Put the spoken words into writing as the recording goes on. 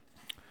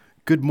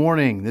Good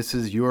morning. This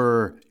is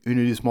your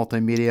Introduce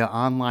Multimedia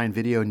online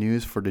video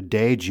news for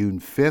today, June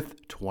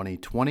 5th,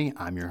 2020.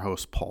 I'm your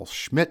host, Paul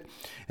Schmidt,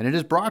 and it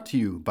is brought to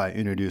you by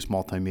Introduce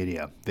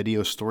Multimedia,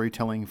 video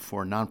storytelling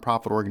for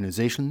nonprofit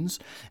organizations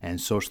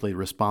and socially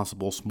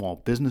responsible small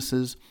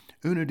businesses.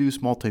 Introduce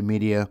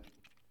Multimedia,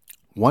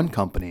 one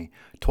company,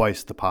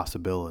 twice the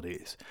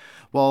possibilities.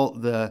 Well,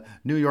 the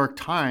New York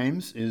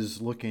Times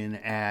is looking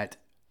at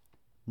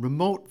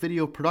remote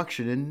video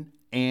production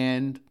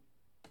and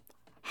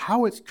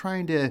how it's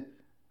trying to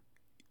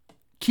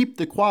keep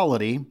the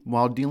quality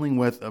while dealing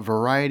with a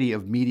variety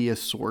of media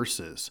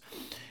sources.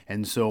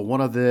 And so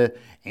one of the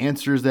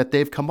answers that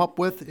they've come up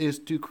with is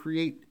to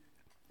create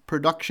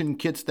production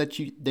kits that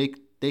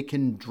they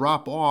can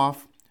drop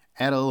off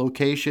at a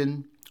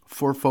location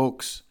for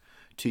folks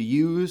to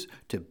use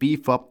to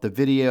beef up the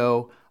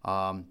video,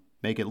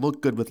 make it look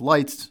good with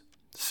lights,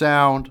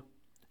 sound,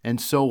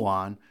 and so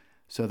on,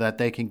 so that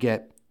they can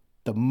get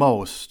the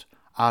most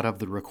out of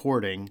the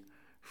recording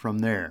from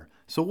there.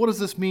 So what does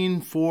this mean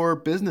for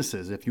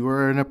businesses? If you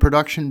are in a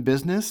production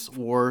business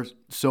or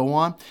so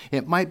on,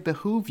 it might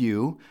behoove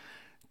you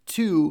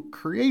to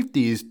create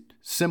these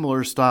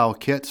similar style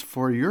kits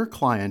for your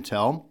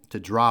clientele to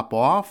drop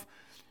off,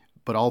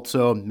 but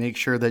also make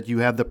sure that you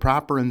have the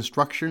proper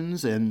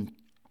instructions and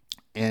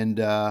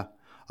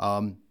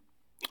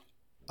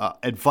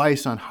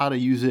advice on how to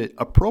use it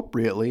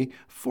appropriately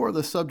for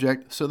the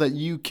subject so that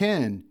you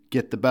can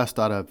get the best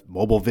out of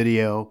mobile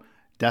video,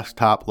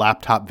 desktop,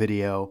 laptop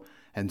video,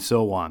 and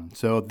so on.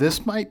 So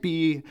this might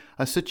be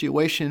a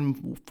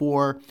situation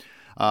for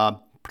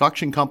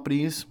production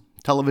companies,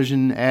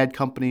 television ad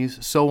companies,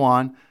 so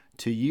on,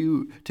 to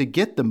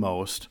get the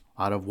most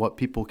out of what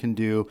people can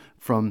do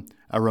from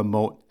a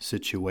remote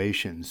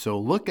situation. So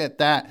look at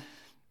that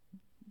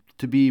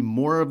to be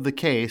more of the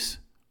case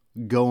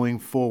going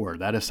forward.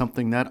 That is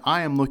something that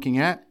I am looking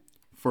at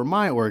for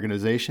my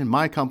organization,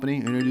 my company,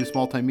 Introduce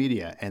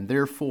Multimedia, and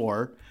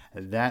therefore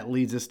that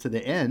leads us to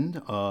the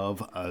end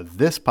of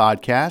this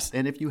podcast.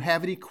 And if you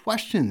have any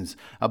questions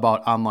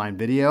about online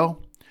video,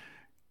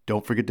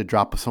 don't forget to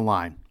drop us a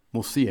line.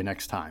 We'll see you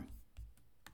next time.